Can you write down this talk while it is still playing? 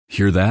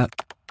Hear that?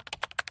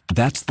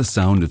 That's the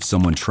sound of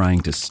someone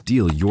trying to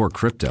steal your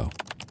crypto.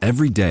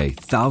 Every day,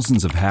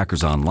 thousands of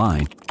hackers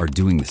online are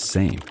doing the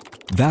same.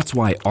 That's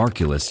why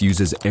Arculus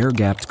uses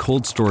air-gapped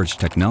cold storage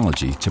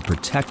technology to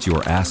protect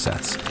your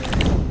assets.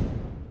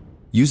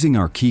 Using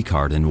our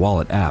keycard and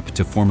wallet app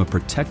to form a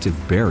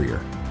protective barrier,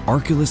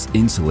 Arculus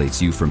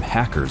insulates you from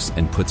hackers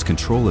and puts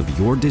control of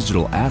your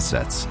digital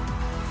assets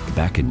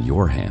back in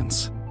your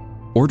hands.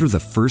 Order the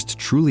first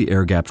truly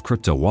air-gapped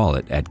crypto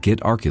wallet at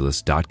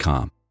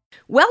getarculus.com.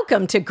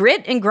 Welcome to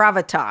Grit and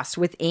Gravitas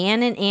with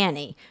Ann and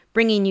Annie,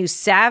 bringing you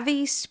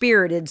savvy,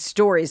 spirited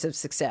stories of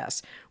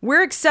success.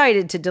 We're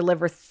excited to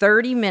deliver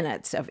 30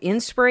 minutes of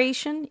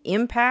inspiration,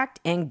 impact,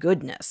 and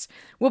goodness.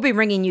 We'll be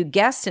bringing you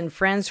guests and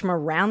friends from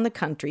around the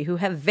country who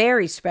have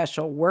very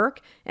special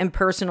work and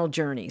personal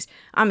journeys.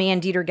 I'm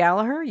Ann Dieter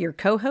Gallagher, your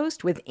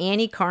co-host with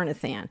Annie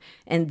Carnathan,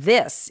 and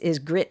this is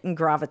Grit and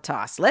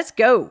Gravitas. Let's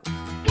go!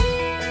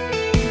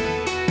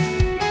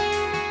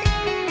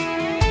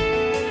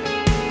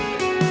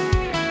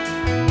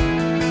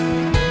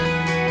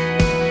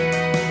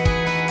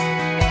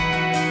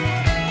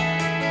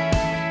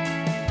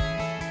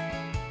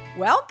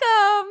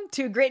 Welcome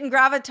to Grit and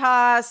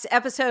Gravitas,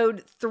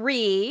 episode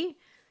 3.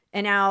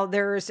 And now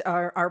there's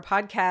our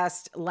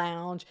podcast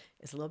lounge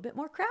is a little bit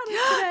more crowded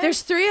today.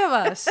 There's 3 of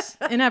us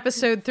in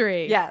episode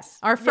 3. Yes.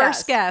 Our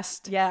first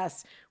guest.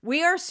 Yes.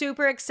 We are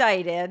super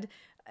excited.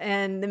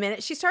 And the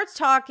minute she starts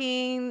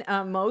talking,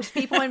 most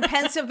people in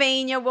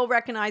Pennsylvania will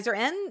recognize her,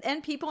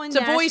 and people in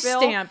Nashville. It's a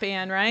voice stamp,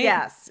 Ann, right?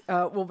 Yes,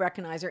 will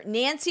recognize her.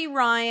 Nancy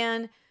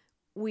Ryan.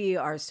 We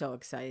are so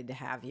excited to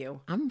have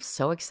you. I'm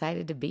so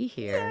excited to be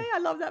here. Yay, I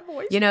love that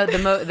voice. You know,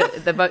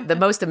 the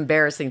most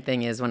embarrassing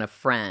thing is when a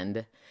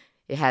friend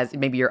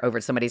maybe you're over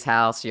at somebody's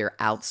house, you're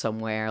out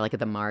somewhere, like at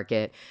the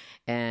market,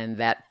 and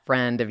that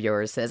friend of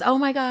yours says, "Oh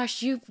my gosh,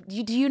 do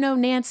you know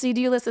Nancy?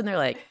 Do you listen?" They're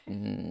like,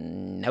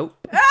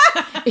 "Nope."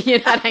 You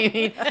know what I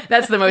mean?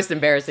 That's the most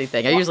embarrassing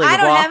thing. I usually I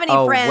don't walk have any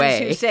away. friends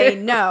who say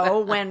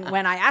no when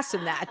I ask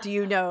them that. Do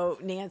you know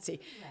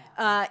Nancy?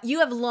 You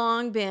have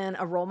long been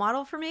a role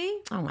model for me.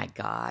 Oh my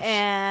gosh.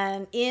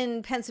 And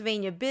in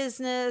Pennsylvania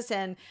business,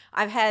 and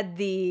I've had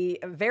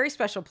the very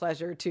special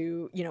pleasure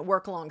to,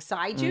 work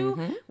alongside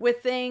you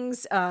with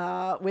things,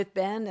 with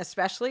Ben,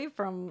 especially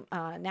from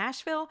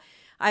Nashville.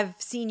 I've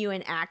seen you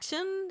in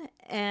action,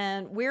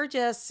 and we're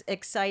just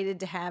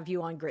excited to have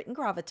you on Grit and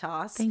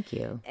Gravitas. Thank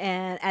you.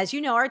 And as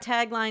you know, our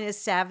tagline is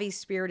Savvy,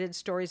 Spirited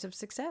Stories of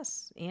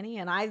Success, Annie.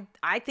 And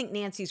I think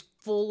Nancy's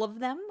full of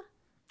them.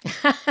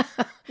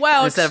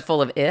 Well, instead of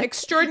full of it,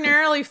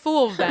 extraordinarily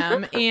full of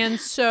them. And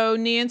so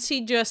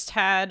Nancy just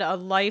had a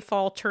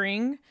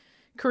life-altering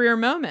career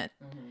moment.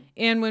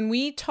 And when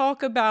we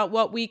talk about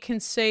what we can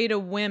say to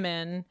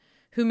women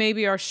who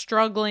maybe are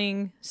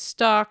struggling,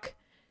 stuck,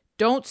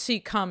 don't see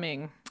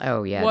coming.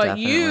 Oh yeah, what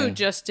definitely. You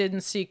just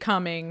didn't see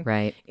coming,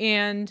 right?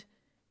 And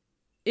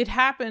it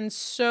happened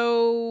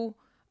so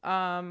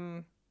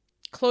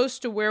close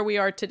to where we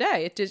are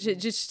today. It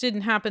just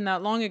didn't happen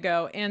that long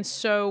ago. And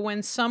so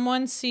when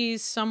someone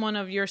sees someone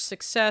of your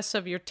success,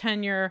 of your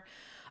tenure,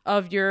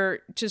 of your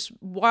just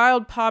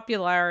wild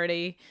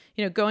popularity,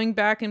 going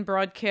back in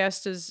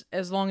broadcast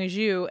as long as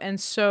you.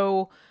 And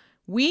so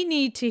we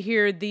need to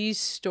hear these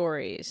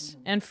stories.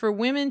 And for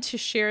women to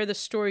share the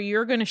story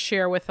you're going to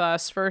share with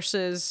us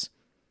versus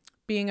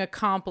being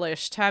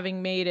accomplished,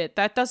 having made it,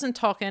 that doesn't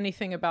talk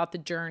anything about the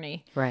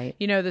journey. Right.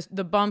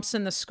 The bumps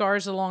and the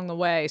scars along the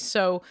way.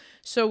 So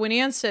when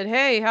Ann said,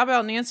 "Hey, how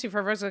about Nancy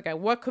for first?" Like,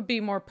 what could be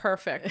more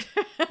perfect?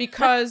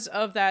 Because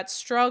of that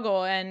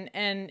struggle. And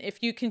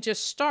if you can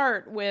just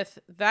start with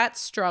that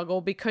struggle,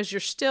 because you're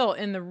still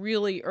in the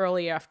really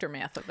early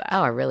aftermath of that.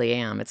 Oh, I really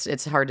am.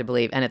 It's hard to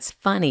believe. And it's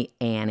funny,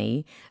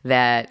 Annie,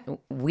 that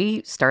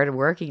we started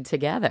working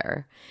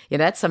together.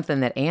 That's something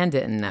that Ann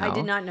didn't know. I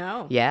did not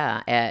know.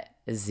 Yeah, at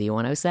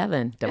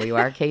Z107,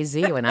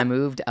 WRKZ, when I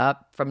moved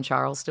up from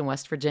Charleston,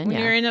 West Virginia.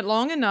 When you're in it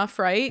long enough,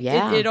 right?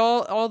 Yeah. It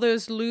all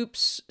those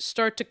loops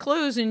start to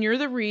close, and you're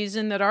the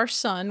reason that our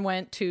son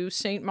went to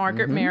St.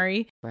 Margaret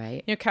Mary,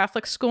 right?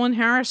 Catholic school in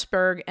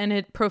Harrisburg, and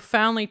it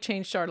profoundly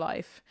changed our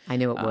life. I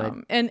knew it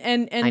would.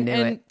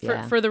 And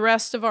for the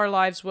rest of our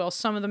lives, will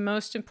some of the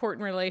most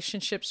important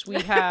relationships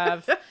we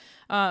have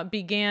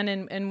began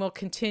and will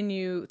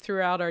continue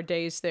throughout our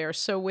days there.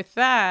 So with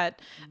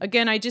that,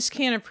 again, I just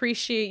can't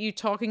appreciate you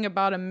talking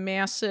about a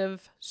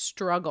massive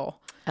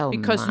struggle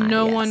because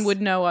no one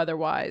would know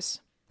otherwise.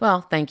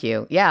 Well, thank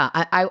you. Yeah,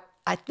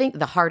 I think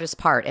the hardest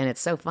part, and it's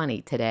so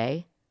funny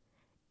today,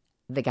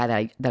 the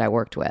guy that I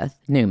worked with,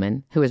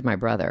 Newman, who is my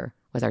brother,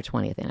 was our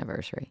 20th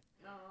anniversary.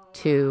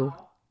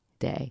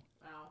 Today.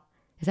 Wow.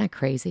 Isn't that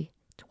crazy?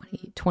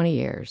 20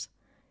 years.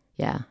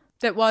 Yeah.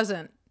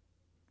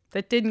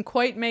 That didn't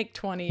quite make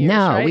 20 years,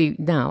 no, right?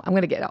 I'm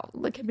going to get,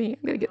 look at me.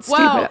 I'm going to get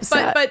stupid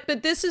upset.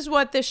 But this is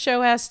what this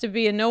show has to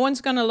be, and no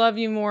one's going to love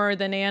you more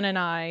than Ann and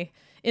I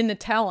in the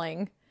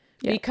telling,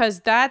 because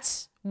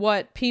that's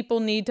what people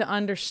need to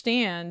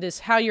understand is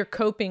how you're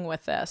coping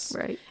with this,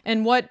 Right.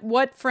 and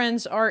what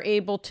friends are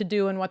able to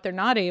do and what they're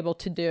not able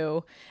to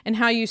do, and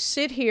how you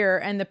sit here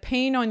and the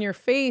pain on your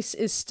face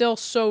is still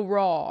so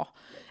raw.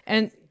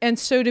 And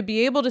so to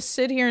be able to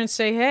sit here and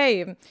say,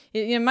 hey,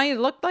 it might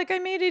look like I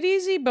made it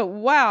easy, but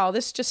wow,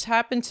 this just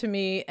happened to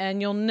me,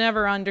 and you'll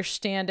never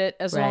understand it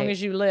as long Right.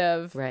 as you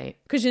live. Right.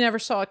 Because you never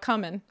saw it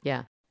coming.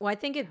 Yeah. Well, I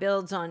think it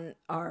builds on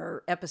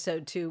our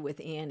episode 2 with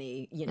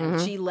Annie. You know,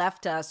 she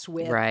left us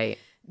with Right.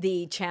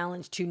 the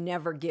challenge to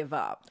never give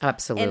up.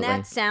 Absolutely. And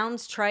that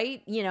sounds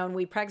trite, you know, and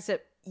we practice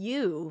it.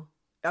 You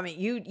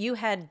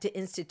had to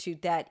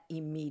institute that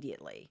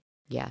immediately.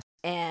 Yes.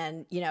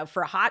 And, you know,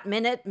 for a hot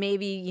minute,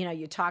 maybe, you know,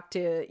 you talk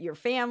to your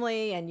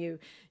family and you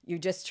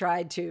just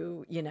tried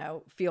to, you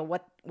know, feel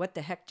what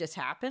the heck just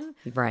happened.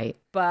 Right.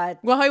 But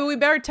Well, hey, we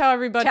better tell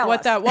everybody Tell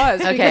what us. that was.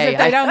 Because Okay, if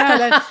they don't know,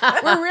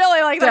 that we're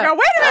really like, they're going,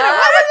 wait a minute,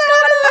 what's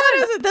going on? What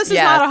is it? This is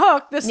Yeah. not a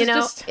hook. This You is know,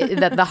 just...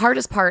 the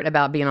hardest part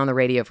about being on the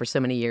radio for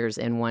so many years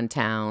in one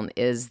town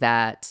is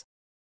that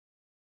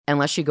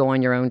unless you go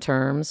on your own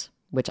terms,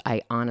 which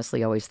I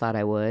honestly always thought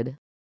I would.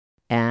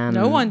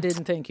 No one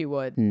didn't think you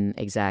would.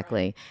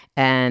 Exactly.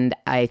 And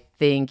I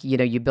think, you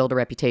know, you build a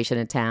reputation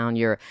in town,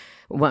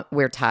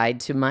 we're tied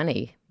to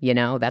money, you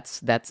know,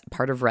 that's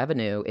part of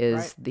revenue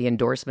is the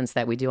endorsements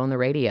that we do on the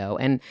radio.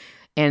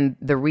 And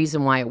the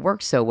reason why it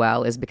works so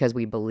well is because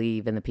we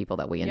believe in the people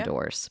that we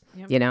endorse.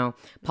 You know,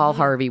 Paul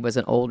Harvey was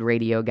an old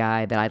radio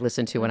guy that I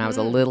listened to when I was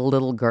a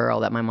little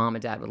girl that my mom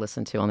and dad would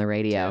listen to on the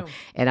radio.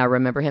 And I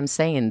remember him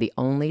saying, the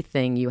only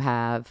thing you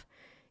have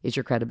is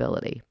your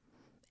credibility.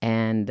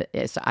 And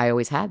I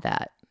always had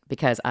that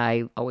because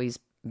I always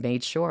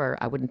made sure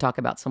I wouldn't talk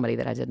about somebody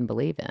that I didn't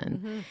believe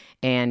in.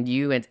 And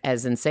you,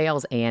 as in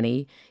sales,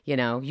 Annie, you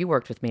know, you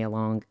worked with me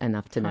long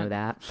enough to know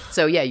that.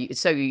 So yeah,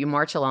 so you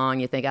march along,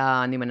 you think,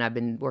 Newman and I've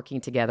been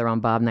working together on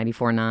Bob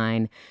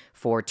 94.9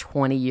 for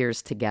 20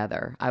 years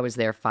together. I was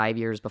there 5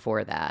 years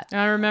before that.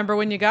 I remember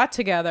when you got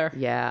together.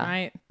 Yeah.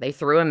 Right. They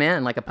threw him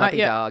in like a puppy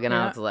yeah, dog. And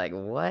yeah. I was like,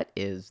 what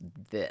is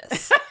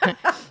this?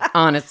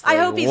 Honestly, I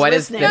hope he's what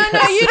is listening. this?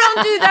 No, you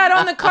don't do that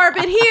on the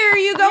carpet here.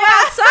 You go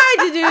outside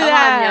to do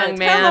that. Come on, young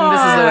man. Come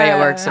This is the way it on.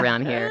 works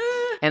around here.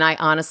 And I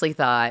honestly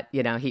thought,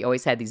 you know, he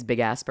always had these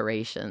big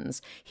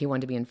aspirations. He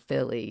wanted to be in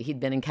Philly. He'd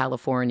been in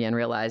California and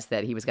realized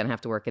that he was going to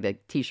have to work at a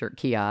T-shirt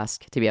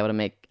kiosk to be able to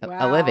make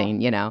a living,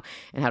 you know,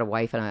 and had a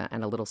wife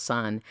and a little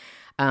son.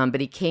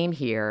 But he came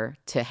here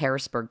to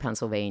Harrisburg,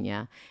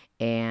 Pennsylvania,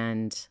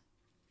 and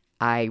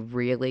I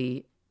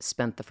really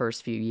spent the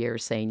first few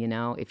years saying, you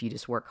know, if you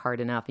just work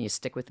hard enough and you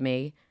stick with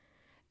me,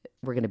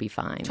 we're going to be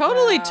fine.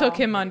 Totally took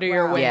him under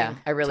your wing. Yeah,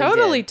 I really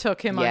totally did.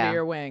 took him Yeah. under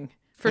your wing.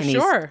 For And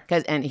sure.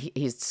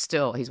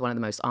 He's one of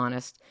the most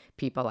honest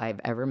people I've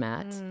ever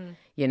met.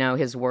 You know,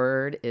 his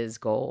word is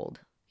gold,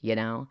 you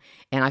know,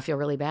 and I feel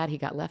really bad he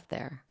got left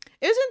there.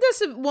 Isn't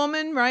this a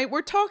woman, right?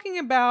 We're talking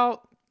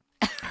about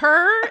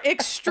her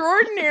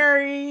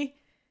extraordinary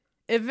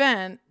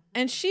event,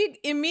 and she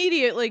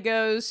immediately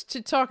goes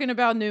to talking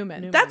about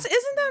Newman. Isn't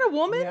that a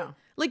woman? Yeah.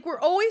 Like, we're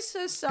always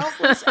so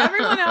selfless.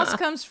 Everyone else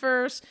comes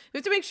first. We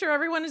have to make sure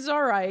everyone is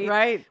all right.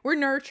 Right. We're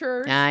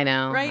nurturers. I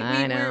know. Right?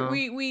 I know.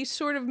 We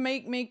sort of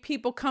make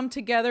people come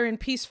together in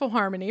peaceful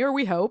harmony, or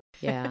we hope.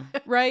 Yeah.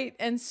 Right?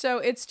 And so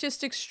it's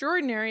just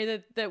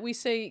extraordinary that we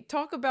say,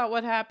 talk about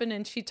what happened,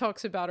 and she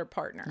talks about her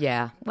partner.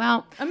 Yeah.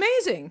 Well,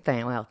 Amazing.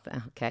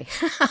 okay.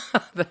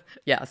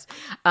 Yes.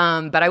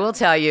 But I will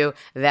tell you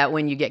that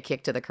when you get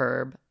kicked to the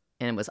curb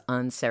and it was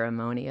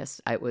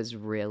unceremonious, it was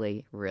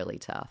really, really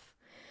tough.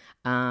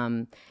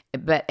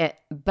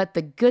 But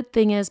the good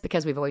thing is,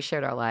 because we've always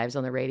shared our lives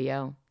on the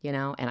radio, you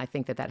know, and I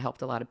think that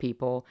helped a lot of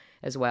people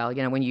as well.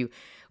 You know,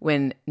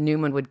 when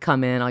Newman would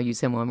come in, I'll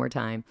use him one more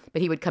time,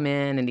 but he would come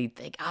in and he'd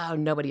think, oh,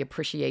 nobody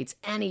appreciates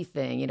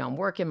anything. You know, I'm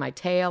working my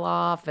tail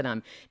off and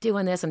I'm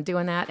doing this, I'm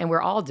doing that. And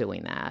we're all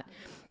doing that.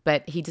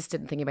 But he just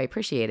didn't think anybody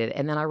appreciated it.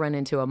 And then I run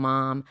into a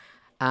mom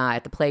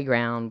at the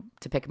playground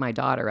to pick my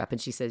daughter up. And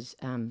she says,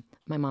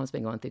 my mom's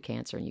been going through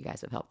cancer and you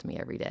guys have helped me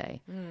every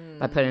day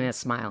by putting a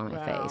smile on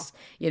my face.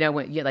 You know,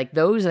 when you like,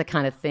 those are the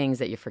kind of things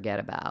that you forget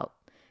about,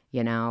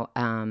 you know,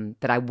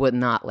 that I would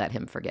not let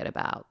him forget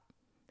about.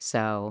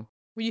 So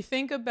When you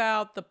think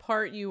about the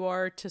part you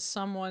are to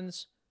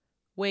someone's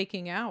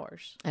waking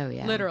hours. Oh,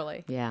 yeah.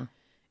 Literally. Yeah.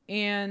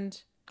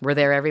 And we're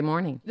there every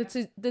morning.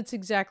 that's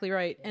exactly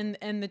right.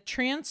 And the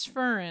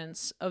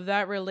transference of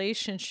that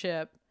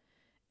relationship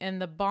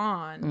and the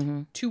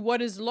bond to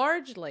what is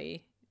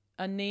largely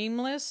a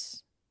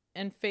nameless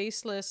and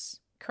faceless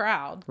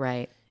crowd,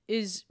 right,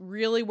 is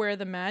really where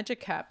the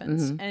magic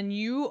happens. And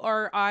you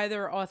are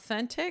either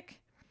authentic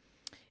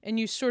and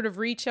you sort of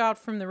reach out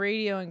from the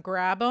radio and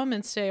grab them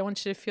and say, I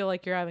want you to feel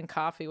like you're having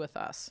coffee with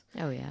us.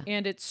 Oh, yeah.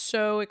 And it's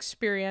so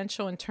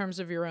experiential in terms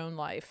of your own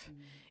life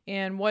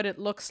and what it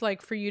looks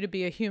like for you to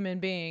be a human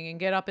being and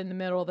get up in the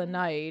middle of the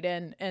night.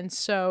 And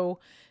so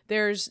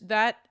there's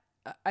that.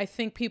 I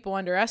think people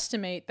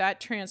underestimate that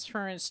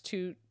transference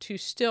to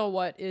still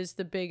what is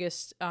the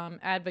biggest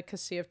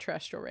advocacy of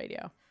terrestrial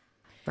radio.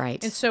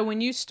 Right. And so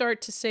when you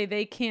start to say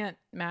they can't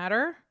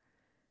matter,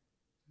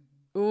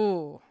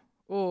 ooh,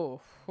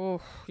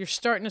 you're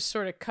starting to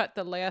sort of cut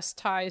the last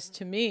ties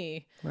to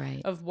me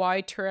Right. of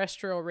why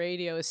terrestrial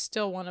radio is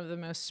still one of the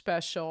most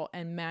special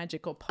and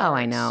magical parts. Oh,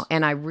 I know.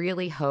 And I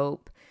really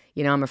hope,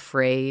 I'm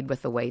afraid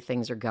with the way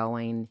things are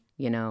going,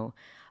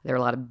 there are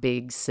a lot of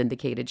big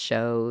syndicated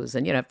shows.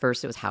 And, at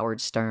first it was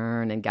Howard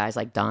Stern and guys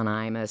like Don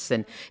Imus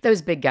and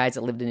those big guys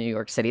that lived in New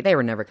York City. They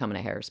were never coming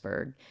to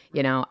Harrisburg.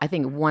 I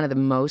think one of the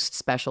most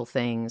special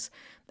things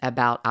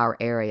about our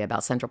area,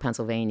 about central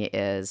Pennsylvania,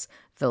 is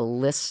the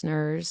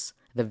listeners,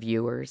 the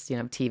viewers,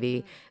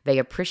 TV, they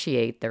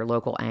appreciate their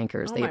local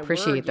anchors. They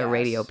appreciate their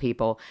radio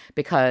people,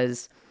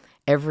 because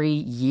every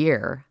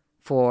year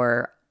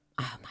for,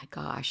 oh my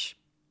gosh,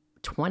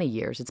 20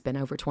 years, it's been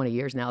over 20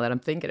 years now that I'm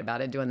thinking about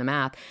it, doing the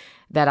math,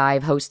 that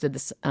I've hosted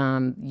this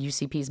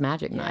UCP's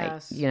Magic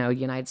Night,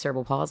 United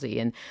Cerebral Palsy,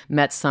 and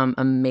met some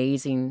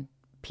amazing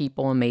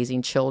people,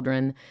 amazing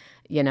children,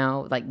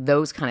 like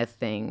those kind of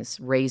things,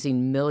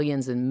 raising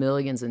millions and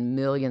millions and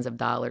millions of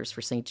dollars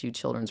for St. Jude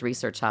Children's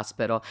Research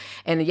Hospital.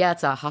 And yeah,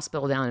 it's a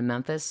hospital down in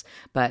Memphis,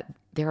 but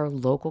there are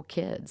local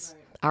kids.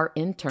 Right. Our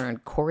intern,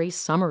 Corey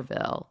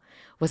Somerville,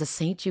 was a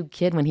St. Jude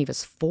kid when he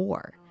was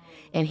 4.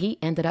 And he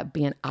ended up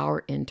being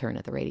our intern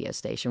at the radio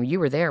station. You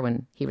were there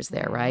when he was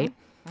there, right?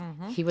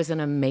 Mm-hmm. He was an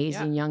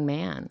amazing young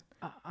man.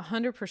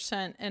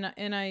 100%.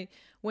 And I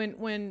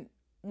when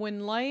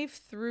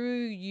life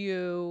threw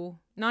you,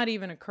 not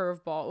even a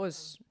curveball, it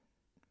was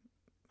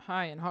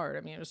high and hard.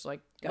 I mean, it was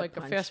like a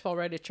fastball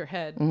right at your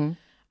head.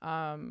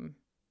 Mm-hmm.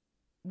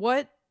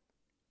 What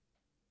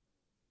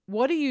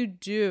do you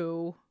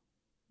do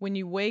when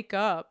you wake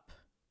up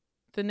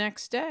the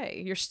next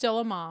day? You're still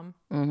a mom.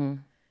 Mm-hmm.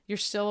 You're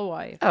still a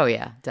wife. Oh,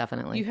 yeah,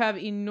 definitely. You have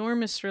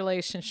enormous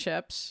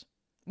relationships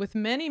with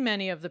many,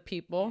 many of the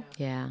people.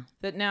 Yeah.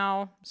 That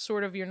now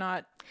sort of you're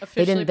not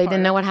officially They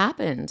didn't know what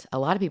happened. A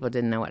lot of people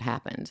didn't know what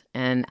happened.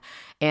 And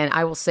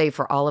I will say,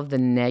 for all of the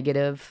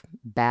negative,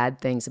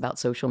 bad things about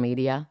social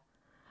media,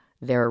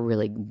 there are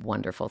really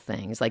wonderful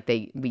things. Like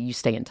you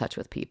stay in touch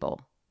with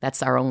people.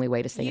 That's our only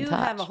way to stay in touch.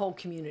 You have a whole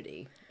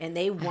community, and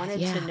they wanted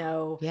to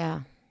know.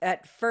 Yeah.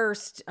 At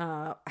first,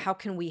 how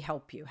can we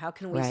help you? How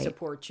can we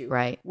support you?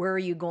 Right. Where are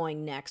you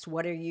going next?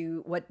 What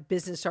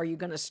business are you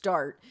going to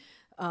start?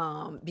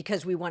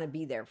 Because we want to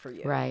be there for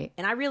you. Right.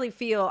 And I really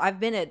feel, I've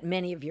been at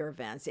many of your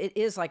events. It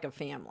is like a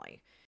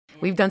family.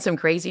 We've done some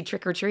crazy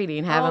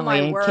trick-or-treating, haven't we,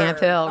 in Camp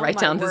Hill, right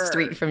down the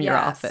street from your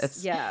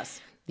office.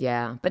 Yes.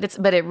 Yeah, but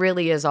it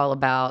really is all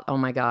about, oh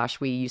my gosh,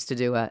 we used to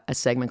do a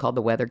segment called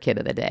the Weather Kid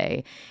of the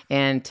Day.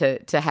 And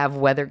to have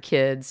weather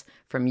kids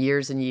from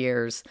years and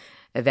years,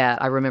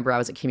 that I remember I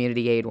was at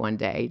Community Aid one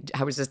day.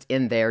 I was just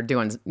in there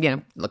doing,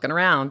 looking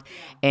around.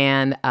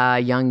 And a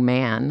young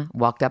man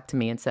walked up to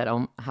me and said,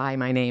 "Oh, hi,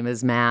 my name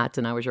is Matt,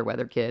 and I was your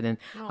weather kid, and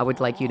I would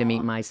like you to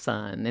meet my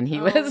son." And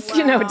he was,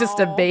 just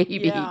a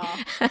baby. Yeah.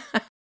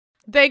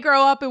 They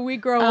grow up and we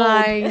grow old.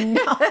 I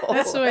know.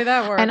 That's the way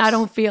that works. And I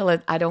don't feel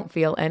it. I don't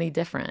feel any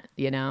different,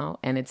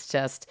 And it's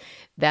just,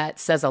 that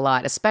says a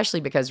lot, especially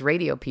because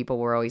radio people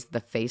were always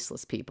the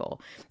faceless people.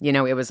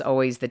 It was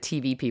always the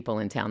TV people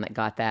in town that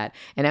got that.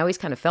 And I always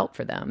kind of felt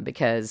for them,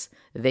 because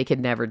they could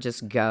never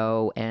just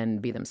go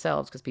and be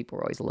themselves, because people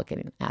were always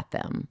looking at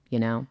them,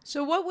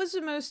 So what was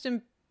the most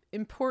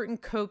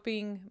important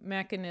coping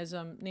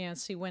mechanism,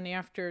 Nancy, when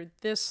after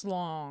this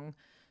long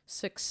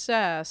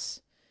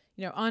success,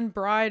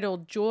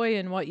 unbridled joy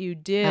in what you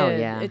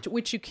did,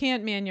 which you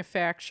can't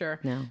manufacture.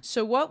 No.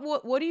 So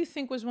what do you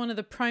think was one of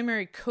the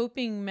primary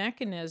coping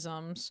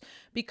mechanisms?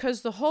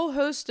 Because the whole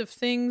host of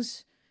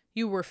things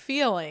you were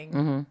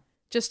feeling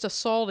just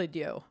assaulted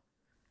you.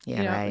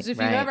 Yeah, right. Because if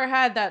you've ever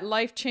had that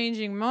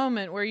life-changing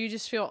moment where you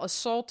just feel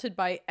assaulted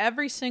by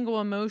every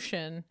single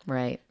emotion,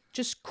 right,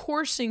 just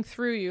coursing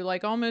through you,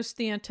 like almost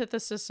the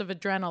antithesis of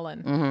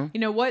adrenaline.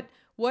 Mm-hmm.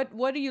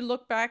 What do you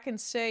look back and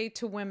say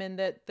to women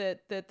that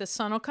the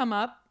sun will come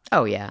up?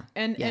 Oh, yeah.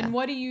 And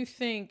what do you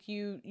think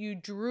you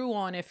drew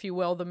on, if you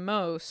will, the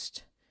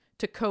most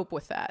to cope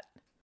with that?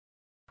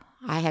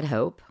 I had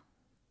hope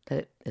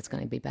that it's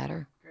going to be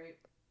better. Great.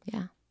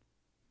 Yeah.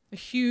 A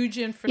huge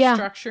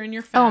infrastructure in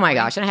your family. Oh, my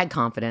gosh. And I had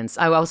confidence.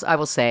 I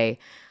will say,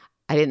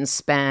 I didn't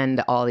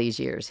spend all these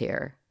years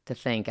here to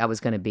think I was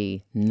going to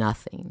be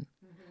nothing.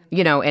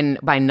 And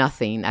by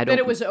nothing, I don't. But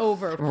it was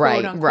over.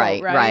 Right, quote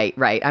unquote,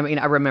 right. I mean,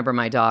 I remember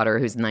my daughter,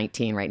 who's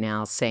 19 right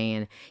now,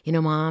 saying,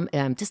 "Mom,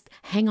 just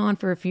hang on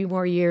for a few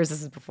more years."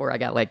 This is before I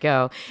got let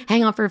go.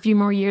 Hang on for a few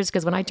more years,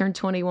 because when I turn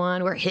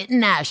 21, we're hitting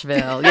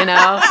Nashville. And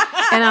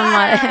I'm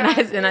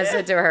like, and I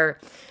said to her,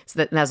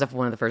 so that's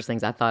one of the first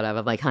things I thought of.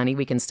 I'm like, "Honey,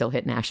 we can still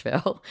hit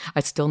Nashville.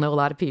 I still know a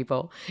lot of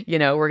people.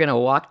 We're gonna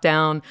walk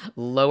down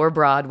Lower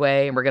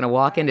Broadway, and we're gonna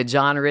walk into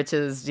John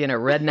Rich's,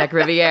 Redneck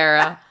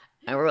Riviera."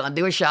 And we're going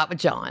to do a shot with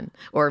John,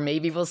 or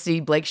maybe we'll see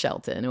Blake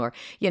Shelton, or,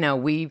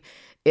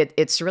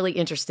 it's really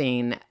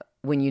interesting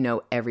when you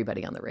know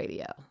everybody on the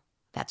radio.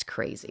 That's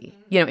crazy,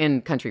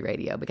 in country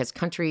radio, because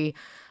country,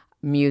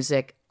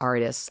 music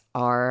artists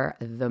are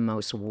the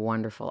most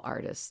wonderful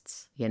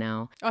artists, you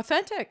know?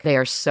 Authentic. They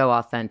are so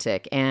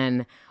authentic.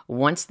 And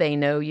once they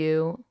know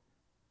you,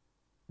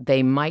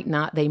 they might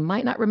not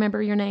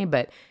remember your name,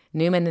 but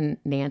Newman and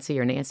Nancy,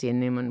 or Nancy and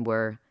Newman,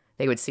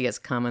 they would see us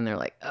coming. They're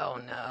like, oh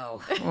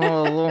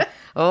no.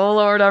 Oh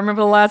Lord, I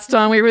remember the last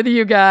time we were with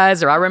you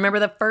guys, or I remember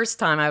the first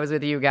time I was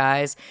with you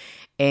guys.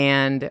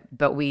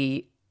 But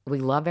we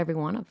love every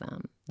one of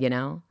them, you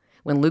know?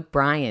 When Luke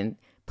Bryan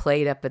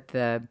played up at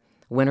the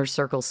Winter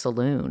Circle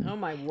Saloon. Oh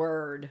my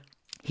word.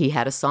 He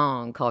had a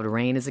song called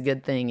Rain is a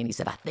Good Thing, and he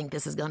said, I think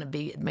this is going to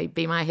be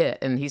my hit.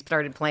 And he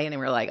started playing, and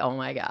we're like, oh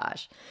my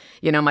gosh.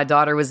 You know, my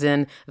daughter was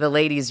in the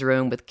ladies'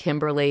 room with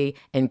Kimberly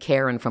and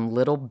Karen from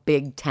Little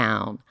Big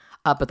Town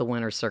up at the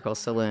Winter Circle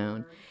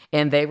Saloon.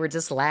 And they were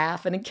just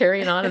laughing and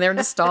carrying on, and they're in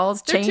the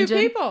stalls changing. They're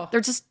two people.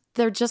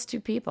 They're just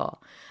two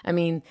people. I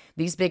mean,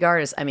 these big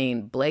artists,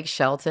 Blake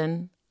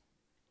Shelton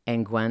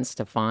and Gwen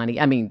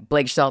Stefani.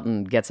 Blake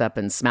Shelton gets up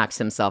and smacks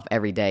himself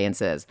every day and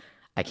says,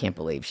 I can't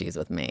believe she's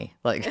with me.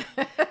 Like,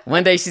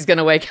 one day she's going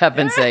to wake up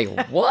and say,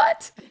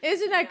 what?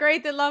 Isn't that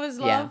great that love is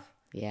love?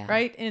 Yeah.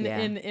 Right?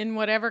 In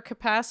whatever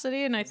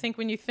capacity. And I think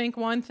when you think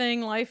one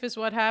thing, life is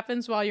what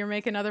happens while you're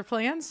making other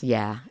plans.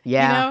 Yeah. You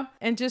know,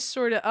 and just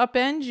sort of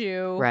upend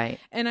you. Right.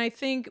 And I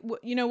think,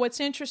 you know, what's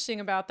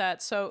interesting about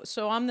that. So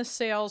I'm the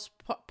sales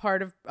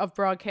part of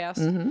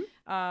broadcast. Mm-hmm.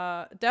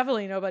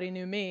 Definitely nobody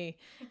knew me.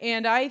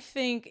 And I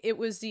think it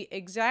was the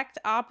exact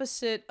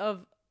opposite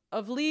of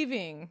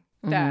leaving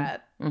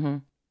that.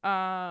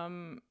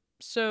 Mm-hmm.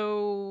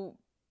 So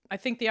I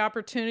think the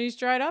opportunities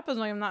dried up.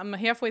 I'm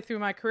halfway through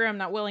my career. I'm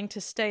not willing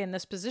to stay in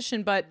this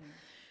position. But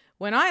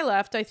when I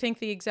left, I think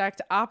the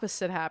exact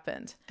opposite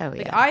happened. Oh,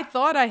 yeah. I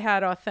thought I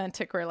had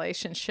authentic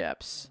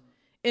relationships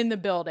in the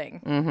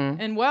building.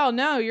 Mm-hmm. And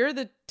no, you're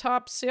the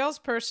top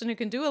salesperson who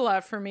can do a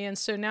lot for me. And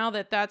so now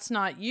that's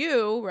not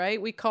you,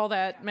 right? We call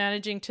that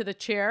managing to the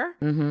chair.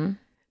 Mm-hmm.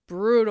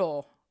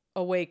 Brutal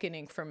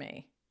awakening for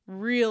me.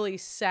 Really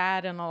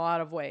sad in a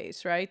lot of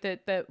ways, right?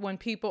 That when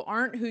people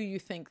aren't who you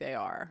think they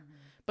are,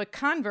 mm-hmm. but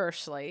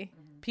conversely,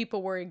 mm-hmm.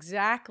 people were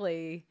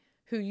exactly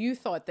who you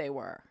thought they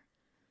were.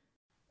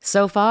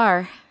 So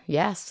far,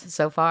 yes,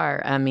 so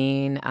far.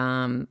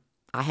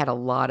 I had a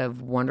lot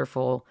of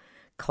wonderful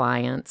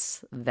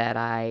clients that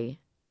I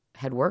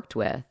had worked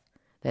with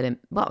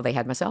they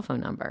had my cell phone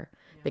number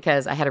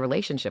because I had a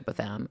relationship with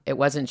them. It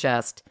wasn't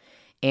just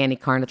Annie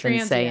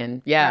Carnathan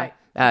saying, right.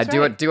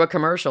 Do a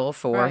commercial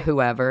for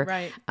whoever.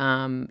 Right.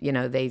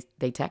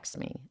 They text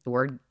me. The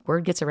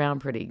word gets around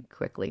pretty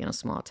quickly in a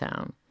small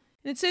town.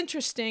 It's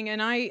interesting,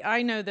 and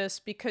I know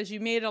this because you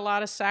made a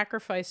lot of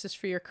sacrifices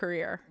for your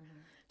career. Mm-hmm.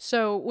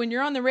 So when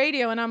you're on the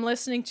radio and I'm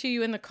listening to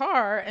you in the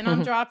car and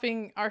I'm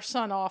dropping our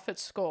son off at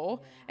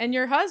school and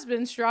your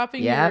husband's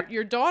dropping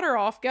your daughter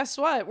off, guess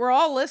what? We're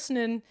all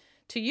listening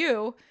to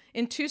you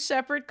in two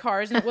separate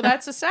cars. And, well,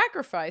 that's a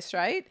sacrifice,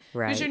 right?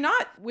 Right. Because you're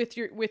not with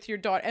your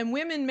daughter. And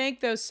women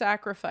make those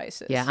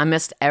sacrifices. Yeah, I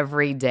missed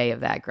every day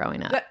of that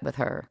growing up with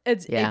her.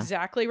 It's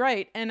exactly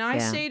right. And I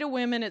say to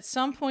women, at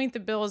some point the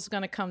bill is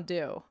going to come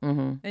due.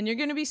 Mm-hmm. And you're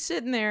going to be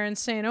sitting there and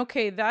saying,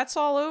 okay, that's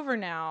all over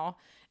now.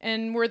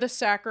 And were the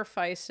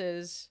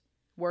sacrifices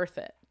worth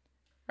it?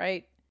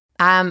 Right?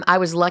 I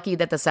was lucky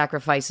that the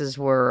sacrifices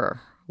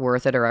were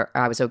worth it, or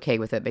I was okay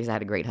with it because I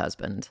had a great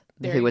husband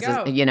who was, I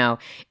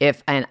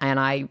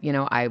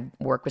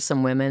work with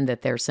some women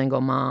that they're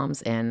single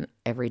moms, and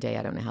every day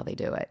I don't know how they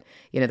do it.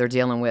 You know, they're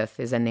dealing with,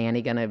 is a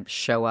nanny going to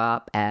show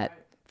up at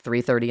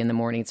 3:30 in the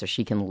morning so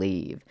she can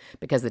leave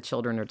because the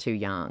children are too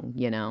young,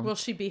 you know? Will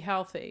she be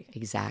healthy?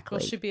 Exactly.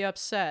 Will she be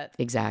upset?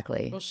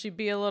 Exactly. Will she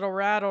be a little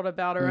rattled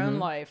about her own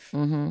life?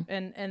 Mm-hmm.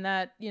 And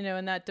that,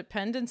 and that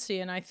dependency.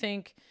 And I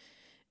think,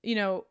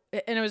 and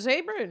it was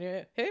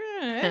Abraham,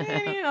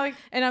 and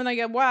I'm like,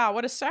 wow,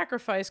 what a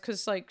sacrifice.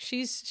 Cause like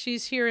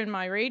she's here in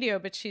my radio,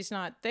 but she's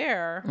not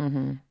there.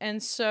 Mm-hmm.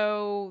 And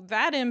so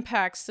that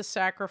impacts the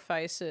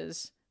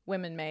sacrifices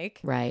women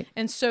make. Right.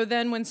 And so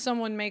then when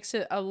someone makes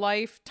it a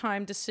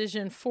lifetime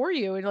decision for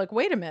you, and you're like,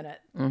 wait a minute,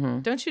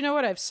 don't you know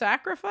what I've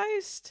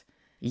sacrificed?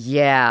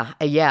 Yeah.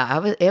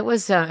 It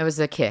was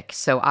a kick.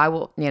 So I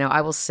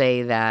will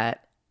say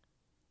that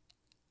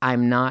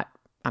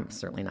I'm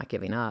certainly not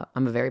giving up.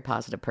 I'm a very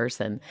positive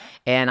person.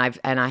 And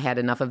I had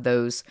enough of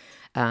those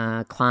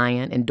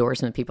client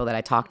endorsement people that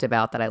I talked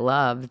about that I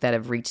loved that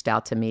have reached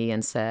out to me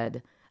and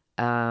said,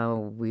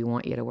 we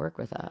want you to work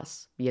with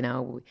us,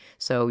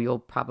 so you'll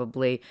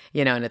probably,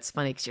 and it's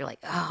funny because you're like,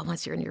 oh,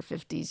 once you're in your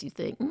 50s, you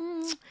think,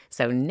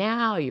 so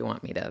now you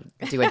want me to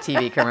do a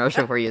TV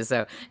commercial for you.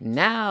 So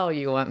now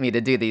you want me to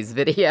do these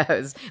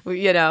videos,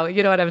 you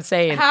know what I'm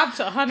saying?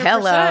 100%.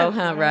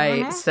 Hello.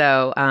 Right.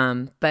 So,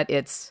 but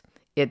it's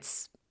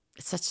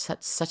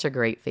such a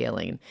great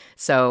feeling.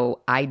 So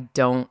I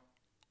don't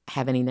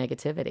have any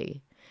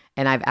negativity.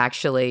 And I've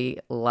actually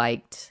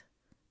liked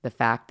the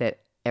fact that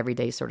every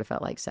day sort of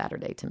felt like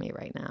Saturday to me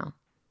right now,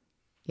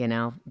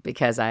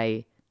 because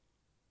I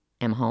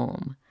am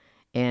home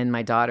And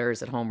my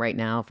daughter's at home right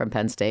now from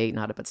Penn State,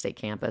 not up at State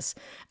campus,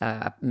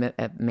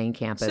 main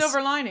campus.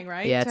 Silver lining,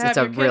 right? Yeah, To it's have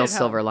a your kid real at home.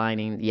 silver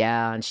lining.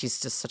 Yeah, and she's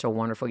just such a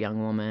wonderful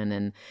young woman,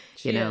 and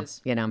She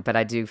is. but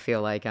I do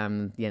feel like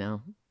I'm,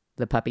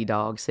 the puppy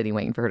dog sitting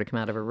waiting for her to come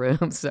out of her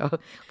room. So, what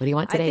do you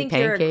want I today? think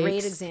Pancakes? you're a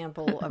great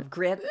example of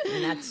grit,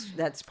 and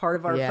that's part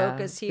of our Yeah,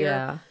 focus here.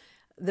 yeah.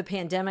 The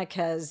pandemic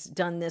has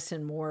done this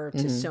and more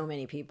to so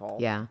many people.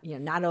 Yeah.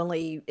 Not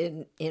only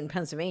in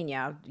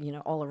Pennsylvania,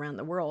 all around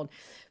the world.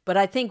 But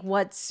I think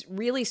what's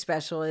really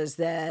special is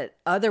that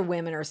other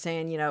women are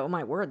saying, oh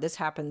my word, this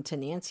happened to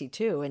Nancy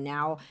too. And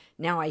now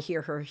I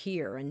hear her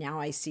here, and now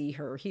I see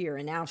her here,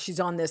 and now she's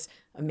on this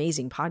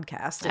amazing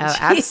podcast. And Oh,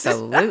 she's-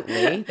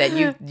 absolutely.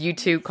 That you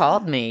two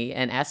called me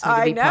and asked me to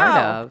I be part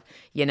know.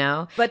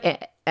 of, But-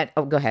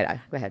 go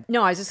ahead. Go ahead.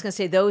 No, I was just going to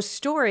say those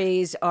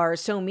stories are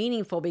so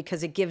meaningful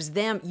because it gives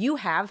them, you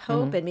have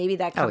hope, and maybe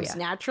that comes yeah.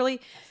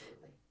 naturally.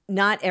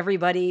 Not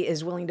everybody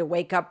is willing to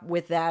wake up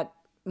with that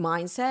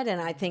mindset, and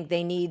I think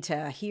they need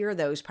to hear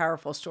those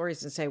powerful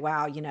stories and say,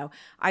 wow,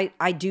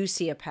 I do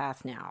see a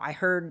path now. I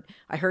heard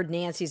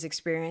Nancy's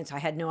experience. I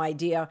had no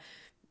idea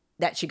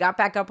that she got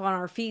back up on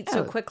her feet so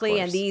Oh, of quickly,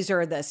 and course. these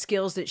are the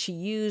skills that she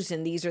used,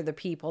 and these are the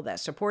people that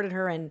supported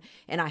her, and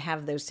I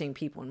have those same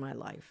people in my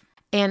life.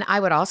 And I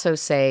would also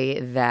say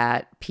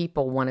that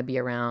people want to be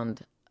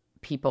around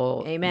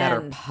people that are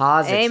Amen.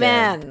 positive.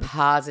 Amen.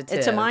 Positive.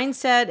 It's a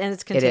mindset, and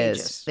it's It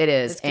contagious. is. It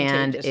is. It's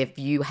And contagious. if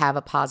you have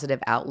a positive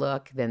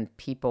outlook, then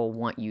people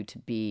want you to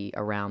be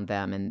around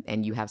them,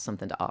 and you have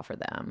something to offer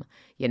them,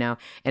 And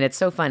it's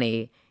so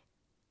funny,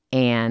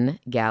 Anne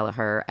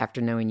Gallagher,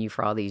 after knowing you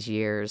for all these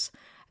years,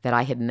 that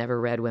I had never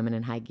read Women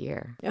in High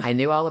Gear. I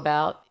knew all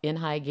about In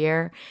High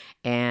Gear,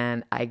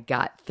 and I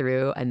got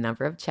through a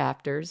number of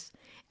chapters.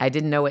 I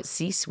didn't know what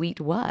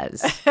C-suite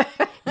was,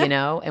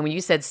 And when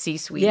you said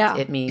C-suite, Yeah.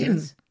 it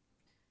means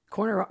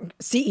Corner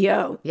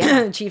CEO,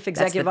 Yeah. Chief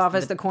Executive the-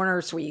 Office, the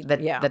corner suite.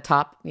 the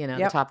top, the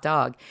Yep. top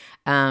dog.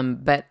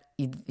 But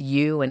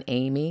you and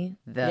Amy,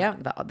 Yeah.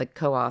 the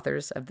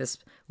co-authors of this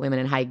Women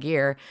in High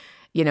Gear,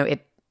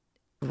 it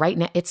right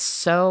now it's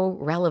so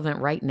relevant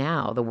right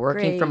now. The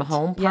working from Great.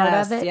 home part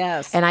Yes, of it.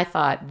 yes. And I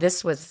thought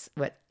this was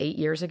 8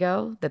 years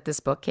ago that this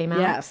book came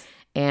out. Yes.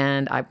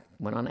 And I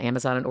went on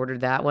Amazon and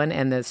ordered that one,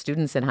 and the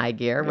Students in High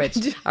Gear, which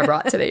I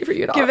brought today for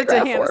you to Give it to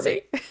autograph for Hannah.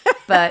 me.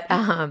 But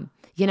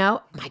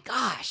my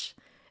gosh,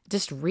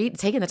 just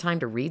taking the time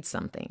to read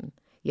something.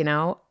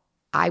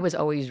 I was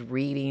always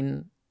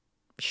reading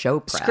show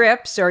prep,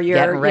 Scripts or your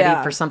getting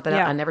ready for something.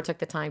 Yeah. I never took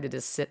the time to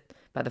just sit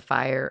by the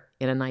fire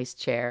in a nice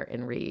chair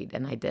and read,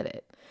 and I did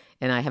it.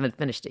 And I haven't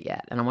finished it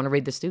yet, and I want to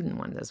read the student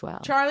one as well.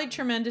 Charlie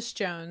Tremendous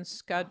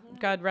Jones,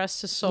 God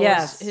rest his soul.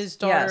 Yes, His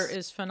daughter yes.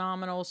 is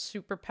phenomenal,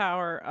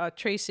 superpower,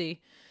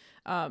 Tracy.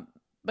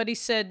 But he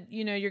said,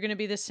 you're going to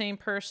be the same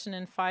person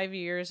in 5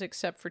 years,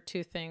 except for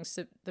two things: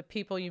 the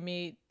people you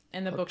meet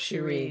and the books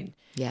you read.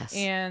 Yes.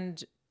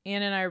 And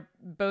Anne and I are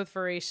both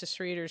voracious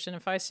readers. And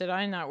if I said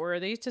I'm not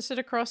worthy to sit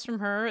across from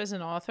her as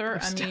an author,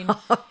 I mean,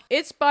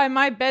 it's by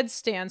my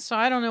bedstand. So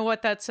I don't know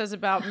what that says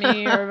about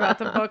me or about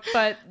the book.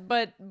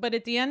 But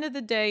at the end of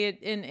the day,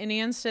 and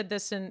Anne said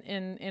this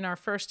in our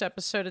first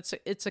episode,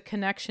 it's a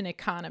connection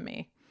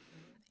economy.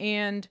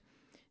 And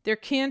there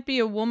can't be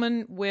a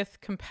woman with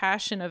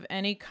compassion of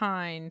any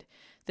kind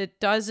that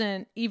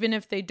doesn't, even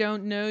if they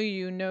don't know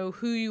you, know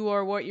who you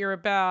are, what you're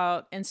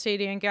about, and say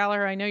to Anne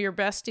Gallagher, I know you're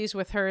besties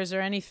with her. Is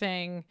there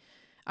anything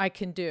I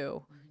can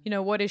do?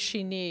 What does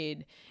she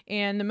need?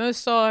 And the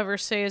most I'll ever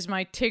say is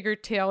my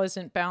Tigger tail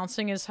isn't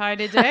bouncing as high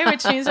today,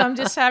 which means I'm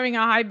just having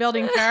a high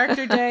building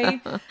character day.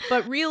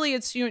 But really,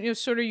 it's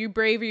sort of you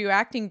brave or you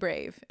acting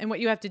brave. And what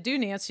you have to do,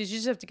 Nancy, is you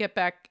just have to get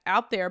back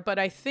out there. But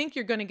I think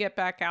you're going to get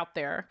back out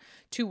there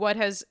to what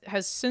has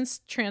since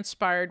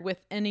transpired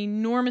with an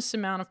enormous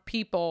amount of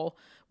people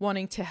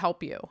wanting to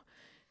help you.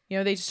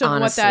 They just don't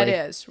know what that Honestly,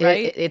 is,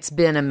 right? It's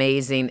been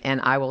amazing. And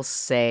I will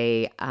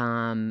say,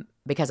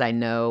 because I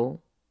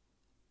know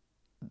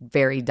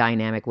very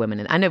dynamic women,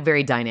 and I know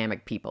very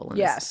dynamic people in,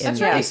 Yes, in that's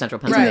right. East Central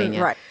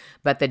Pennsylvania. Right.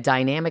 But the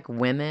dynamic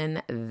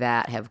women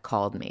that have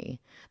called me,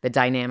 the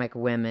dynamic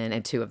women,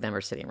 and two of them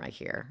are sitting right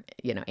here.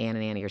 Anne and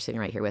Annie are sitting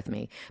right here with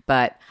me.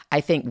 But I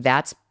think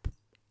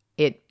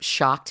it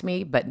shocked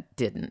me, but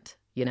didn't,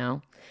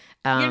 You're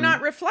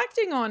not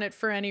reflecting on it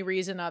for any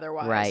reason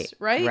otherwise,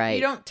 right?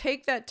 You don't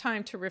take that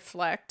time to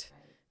reflect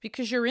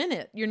because you're in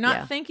it. You're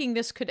not thinking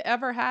this could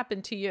ever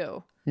happen to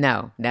you.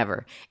 No,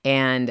 never.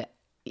 And,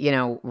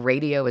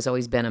 radio has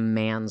always been a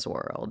man's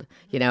world.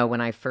 When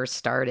I first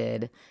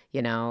started,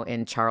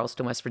 in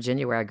Charleston, West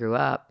Virginia, where I grew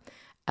up,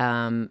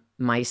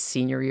 my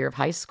senior year of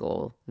high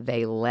school,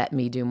 they let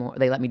me do more.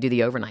 They let me do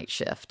the overnight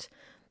shift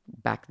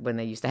back when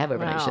they used to have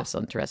overnight shifts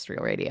on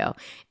terrestrial radio.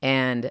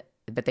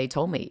 But they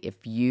told me,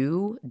 if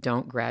you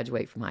don't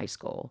graduate from high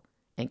school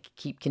and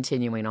keep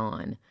continuing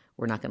on,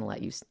 we're not going to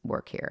let you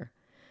work here.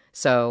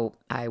 So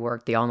I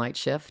worked the all-night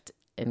shift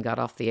and got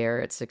off the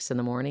air at 6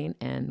 a.m.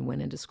 and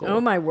went into school.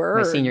 Oh, my word.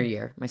 My senior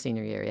year,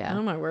 yeah.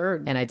 Oh, my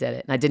word. And I did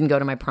it. And I didn't go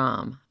to my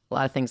prom. A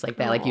lot of things like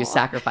that. Like you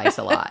sacrifice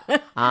a lot.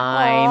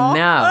 I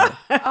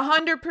know.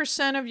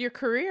 100% of your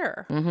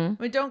career.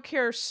 We don't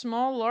care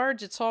small,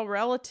 large. It's all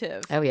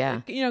relative. Oh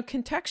yeah.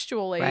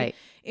 Contextually. Right.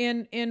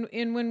 And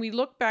when we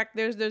look back,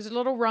 there's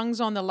little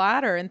rungs on the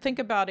ladder. And think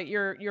about it.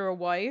 You're a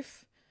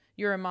wife.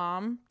 You're a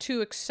mom.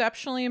 Two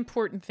exceptionally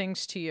important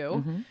things to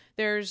you.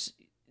 There's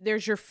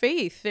your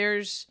faith.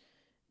 There's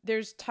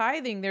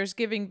tithing. There's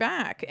giving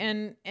back.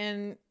 And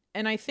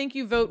I think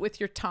you vote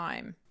with your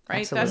time.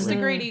 Right. Absolutely. That's the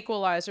great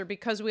equalizer,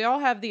 because we all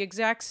have the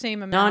exact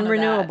same amount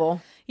Non-renewable. of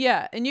that.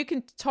 Yeah. And you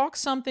can talk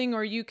something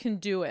or you can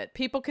do it.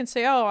 People can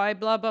say, oh, I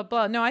blah, blah,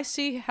 blah. No, I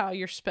see how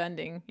you're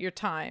spending your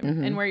time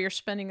and where you're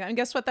spending that. And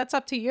guess what? That's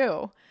up to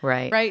you.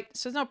 Right. Right.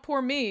 So it's not poor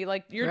me.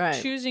 Like you're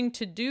choosing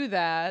to do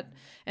that,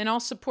 and I'll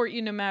support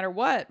you no matter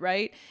what.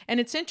 Right. And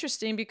it's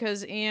interesting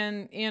because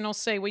Anne will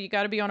say, well, you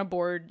got to be on a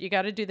board. You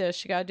got to do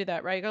this. You got to do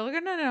that. Right. You go,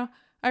 no.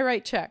 I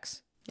write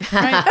checks.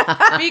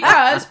 Right?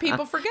 Because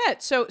people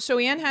forget. So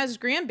Anne has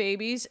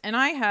grandbabies, and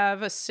I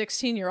have a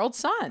 16-year-old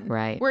son.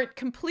 Right. We're at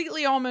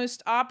completely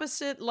almost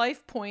opposite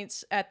life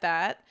points at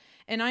that,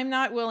 and I'm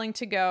not willing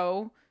to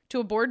go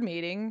to a board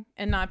meeting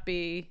and not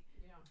be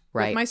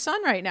with my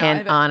son right now.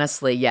 And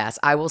honestly, yes,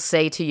 I will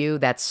say to you,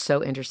 that's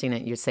so interesting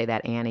that you say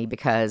that, Annie,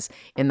 because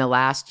in the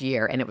last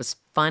year, and it was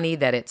funny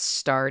that it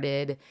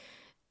started.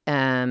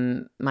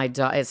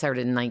 It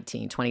started in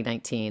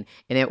 2019,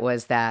 and it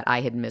was that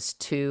I had missed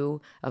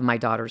 2 of my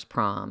daughter's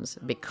proms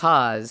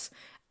because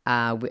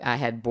I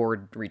had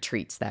board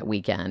retreats that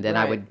weekend, and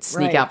I would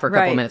sneak out for a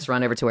couple minutes,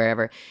 run over to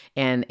wherever.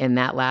 And in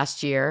that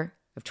last year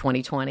of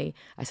 2020,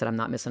 I said, I'm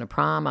not missing a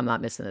prom. I'm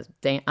not missing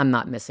I'm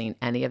not missing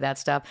any of that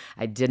stuff.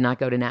 I did not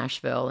go to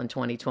Nashville in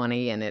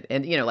 2020,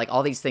 and like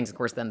all these things. Of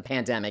course, then the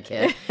pandemic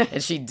hit,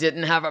 and she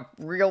didn't have a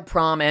real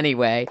prom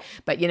anyway.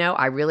 But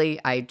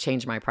I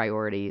changed my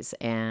priorities,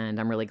 and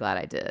I'm really glad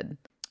I did.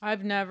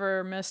 I've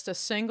never missed a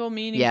single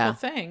meaningful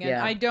thing, and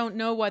I don't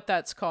know what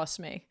that's cost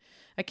me.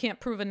 I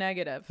can't prove a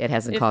negative. It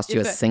hasn't cost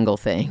you a single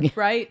thing,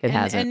 right? It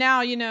hasn't. And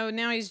now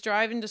now he's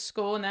driving to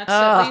school, and that's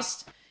at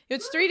least.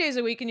 It's 3 days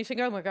a week, and you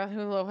think, oh my God,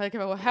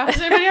 how has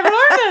anybody ever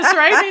learned this,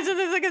 right?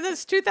 It's like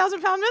this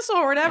 2,000-pound missile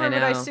or whatever.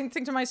 But I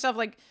think to myself,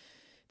 like,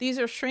 these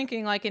are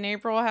shrinking. Like in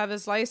April, I'll have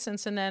his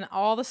license, and then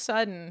all of a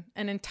sudden,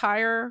 an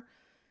entire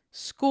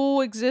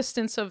school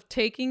existence of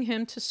taking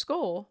him to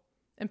school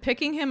and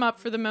picking him up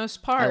for the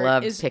most part. I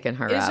love picking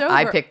her up. Over.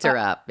 I picked her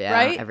up,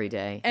 right? Every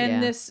day.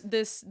 And this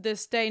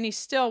day, and he's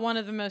still one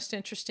of the most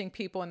interesting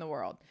people in the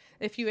world.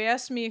 If you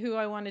ask me who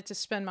I wanted to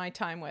spend my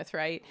time with,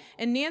 right?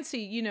 And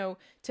Nancy,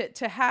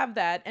 to have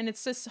that, and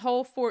it's this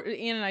whole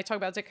Anne and I talk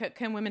about,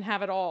 can women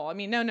have it all? I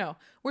mean, no.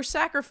 We're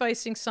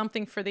sacrificing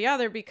something for the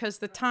other because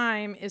the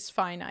time is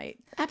finite.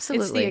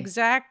 Absolutely. It's the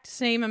exact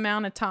same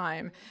amount of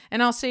time.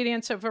 And I'll say to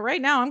Anne, so for right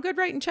now, I'm good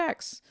writing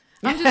checks.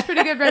 I'm just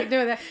pretty good right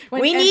doing that.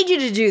 We need you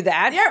to do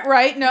that. Yeah,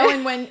 right. No,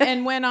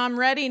 and when I'm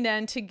ready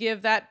then to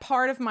give that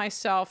part of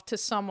myself to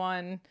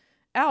someone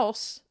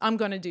else, I'm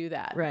going to do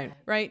that.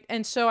 Right.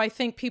 And so I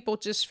think people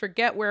just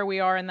forget where we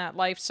are in that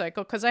life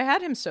cycle because I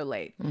had him so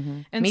late.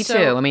 And Me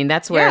too. I mean,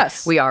 that's where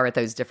we are at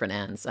those different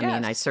ends. I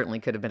mean, I certainly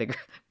could have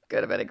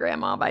been a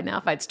grandma by now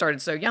if I'd started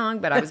so young,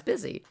 but I was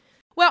busy.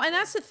 Well, and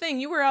that's the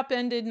thing. You were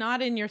upended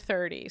not in your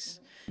 30s.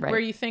 Where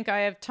you think I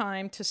have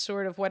time to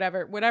sort of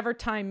whatever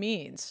time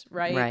means,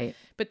 right? Right.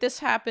 But this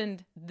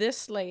happened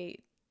this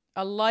late,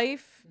 a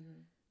life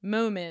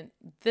moment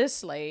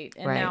this late,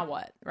 and now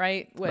what,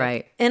 right?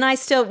 Right. And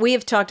we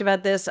have talked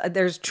about this.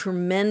 There's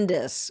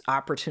tremendous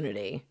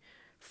opportunity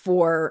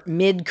for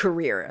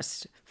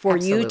mid-careerists, for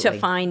you to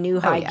find new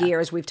high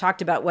gears. We've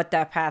talked about what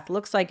that path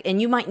looks like,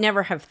 and you might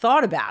never have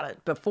thought about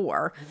it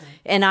before.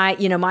 And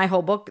my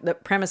whole book, the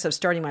premise of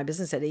starting my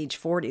business at age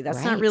 40,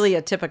 that's not really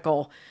a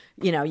typical,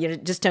 you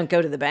just don't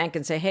go to the bank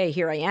and say, hey,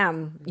 here I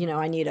am,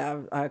 I need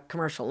a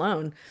commercial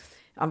loan.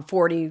 I'm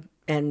 40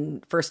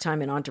 and first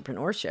time in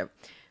entrepreneurship.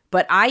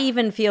 But I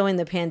even feel in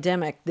the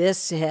pandemic,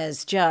 this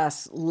has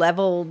just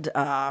leveled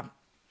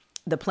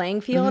the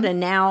playing field. And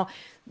now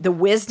the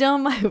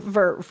wisdom,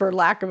 for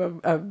lack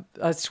of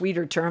a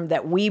sweeter term,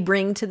 that we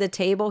bring to the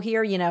table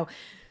here,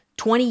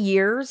 20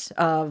 years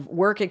of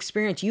work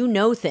experience,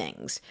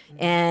 things,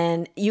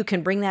 and you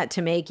can bring that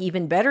to make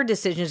even better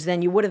decisions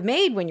than you would have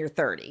made when you're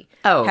 30.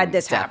 Had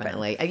this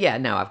definitely happened. Yeah,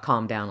 no, I've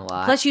calmed down a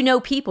lot. Plus,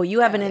 people.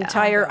 You have an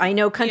entire. I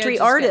know country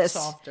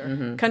artists.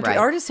 Country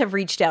artists have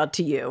reached out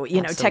to you.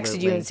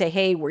 Texted you and say,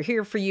 "Hey, we're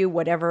here for you.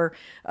 Whatever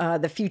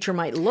the future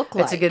might look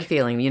like." It's a good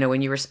feeling.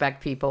 When you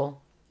respect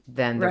people,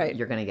 then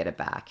you're going to get it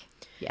back.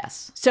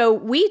 Yes. So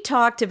we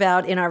talked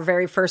about in our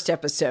very first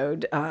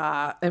episode,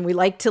 and we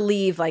like to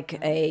leave like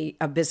a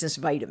business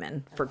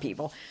vitamin for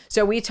people.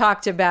 So we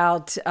talked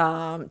about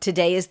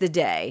today is the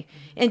day,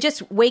 and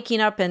just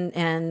waking up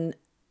and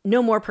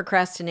no more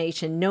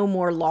procrastination, no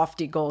more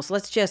lofty goals.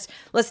 Let's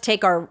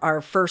take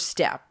our first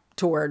step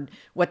toward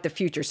what the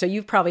future. So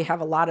you probably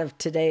have a lot of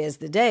today is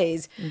the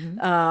days.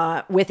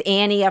 With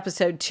Annie,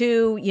 episode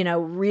 2,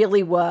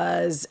 really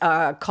was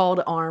call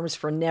to arms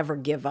for never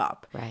give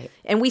up. Right.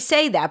 And we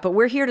say that, but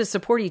we're here to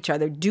support each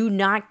other. Do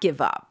not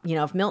give up.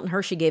 If Milton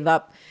Hershey gave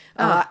up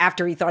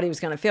after he thought he was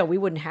going to fail. We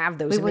wouldn't have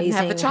those We wouldn't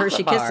have amazing the chocolate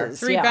Hershey bar. Kisses.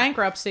 3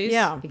 bankruptcies.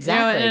 Yeah.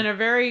 Exactly. And a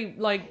very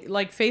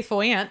like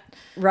faithful aunt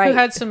Right. who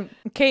had some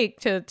cake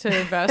to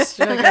invest.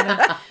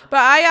 But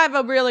I have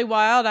a really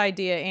wild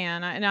idea,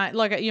 Anne. And I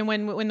look at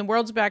when the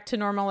world's back to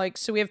normal, like,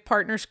 so we have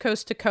partners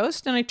coast to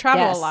coast, and I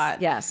travel Yes, a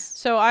lot. yes.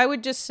 So I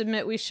would just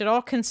submit we should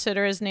all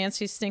consider, as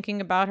Nancy's thinking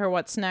about her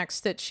what's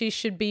next, that she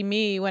should be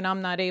me when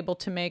I'm not able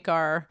to make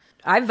our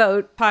I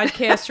vote.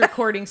 podcast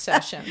recording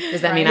session.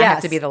 Does that mean I Yes.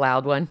 have to be the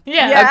loud one?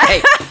 Yeah.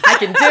 Okay, I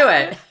can do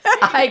it.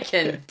 I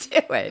can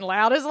do it.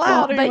 Loud is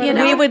loud. but you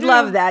know, We would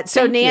love that.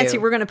 So Thank Nancy,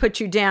 you. we're going to put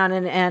you down,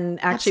 and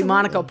actually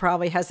Monica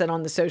probably has that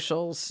on the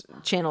socials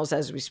channels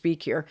as we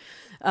speak here,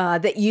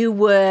 that you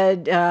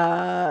would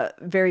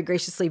very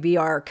graciously be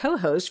our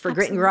co-host for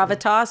Grit and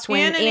Gravitas when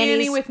Anne and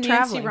Annie's Annie with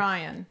traveling. Nancy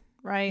Ryan,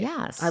 right?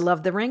 Yes. I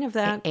love the ring of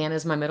that. Anne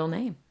is my middle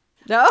name.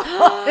 No.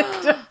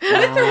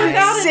 With or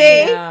without an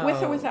See? E.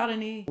 With or without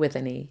an E. With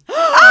an E.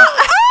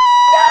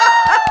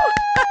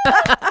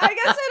 I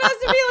guess it has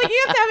to be like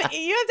you have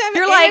to have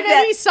You're an like A and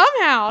that- an E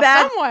somehow,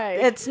 That- some way.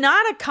 It's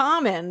not a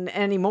common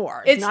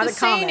anymore. It's not the a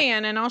common. Saint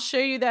Anne, and I'll show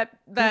you that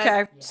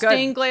Okay, good.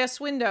 stained glass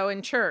window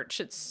in church.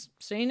 It's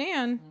Saint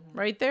Anne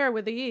right there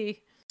with the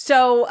E.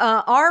 So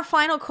our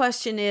final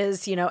question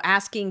is,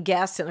 asking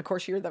guests, and of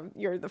course you're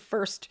the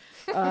first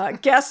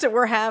guest that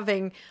we're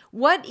having.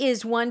 What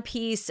is one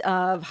piece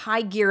of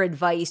high gear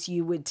advice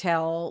you would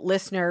tell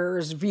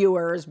listeners,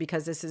 viewers,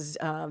 because this is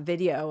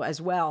video as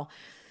well,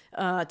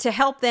 to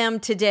help them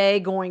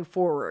today going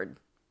forward?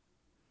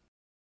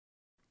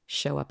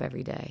 Show up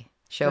every day.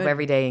 Show Good. up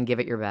every day and give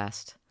it your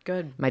best.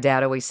 Good. My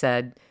dad always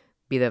said,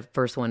 be the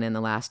first one in,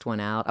 the last one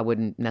out. I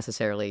wouldn't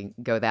necessarily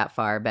go that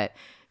far, but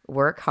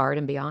work hard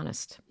and be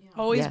honest.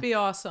 Always Yeah. be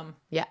awesome.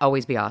 Yeah,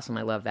 always be awesome.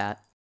 I love that.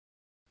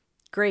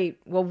 Great.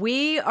 Well,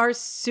 we are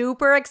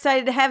super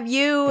excited to have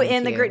you Thank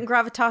in the you. Grit and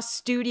Gravitas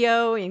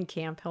studio in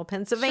Camp Hill,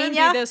 Shouldn't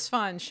Pennsylvania. be this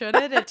fun, should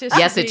it? It just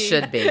Yes, it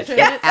should be. Should It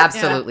it?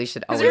 absolutely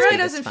should Because always it really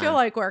be this doesn't fun. feel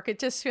like work. It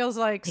just feels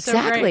like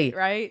Exactly. so great,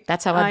 right?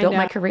 That's how I built know.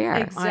 my career.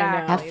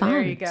 Exactly. Have fun.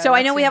 There you go. So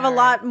I know That's we have a in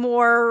there. lot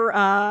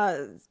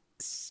more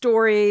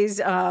stories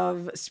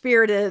of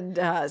spirited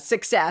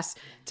success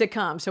to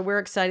come. So we're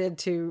excited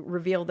to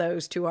reveal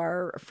those to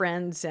our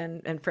friends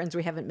and friends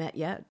we haven't met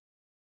yet.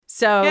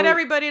 So Get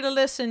everybody to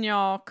listen,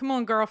 y'all. Come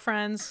on,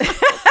 girlfriends. There's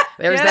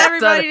Get that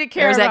everybody to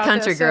care There's that about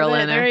country this, so girl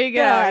that- in There there. you go.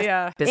 Yes.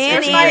 Yeah. This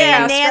Annie is my me. and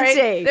ass, right?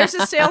 Nancy. There's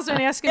a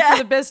salesman asking for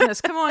the business.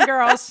 Come on,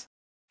 girls.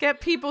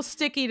 Get people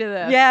sticky to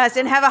this. Yes,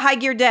 and have a high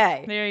gear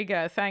day. There you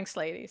go. Thanks,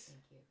 ladies.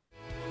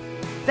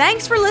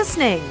 Thanks for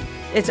listening.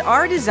 It's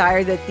our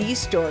desire that these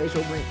stories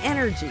will bring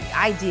energy,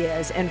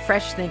 ideas, and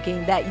fresh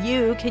thinking that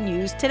you can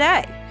use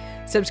today.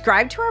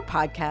 Subscribe to our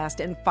podcast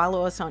and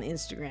follow us on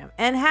Instagram,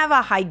 and have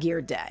a high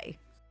gear day.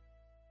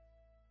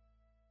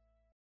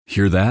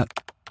 Hear that?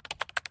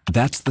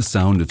 That's the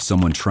sound of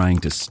someone trying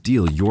to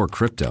steal your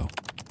crypto.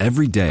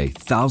 Every day,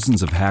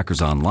 thousands of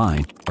hackers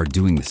online are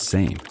doing the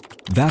same.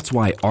 That's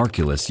why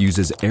Arculus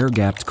uses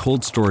air-gapped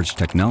cold storage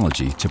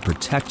technology to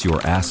protect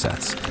your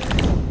assets.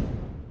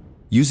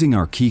 Using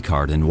our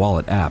keycard and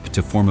wallet app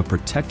to form a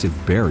protective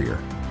barrier,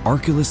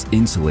 Arculus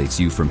insulates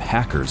you from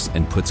hackers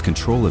and puts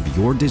control of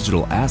your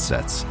digital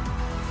assets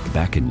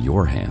back in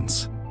your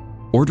hands.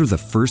 Order the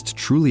first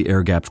truly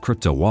air-gapped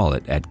crypto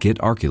wallet at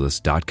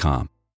getarculus.com.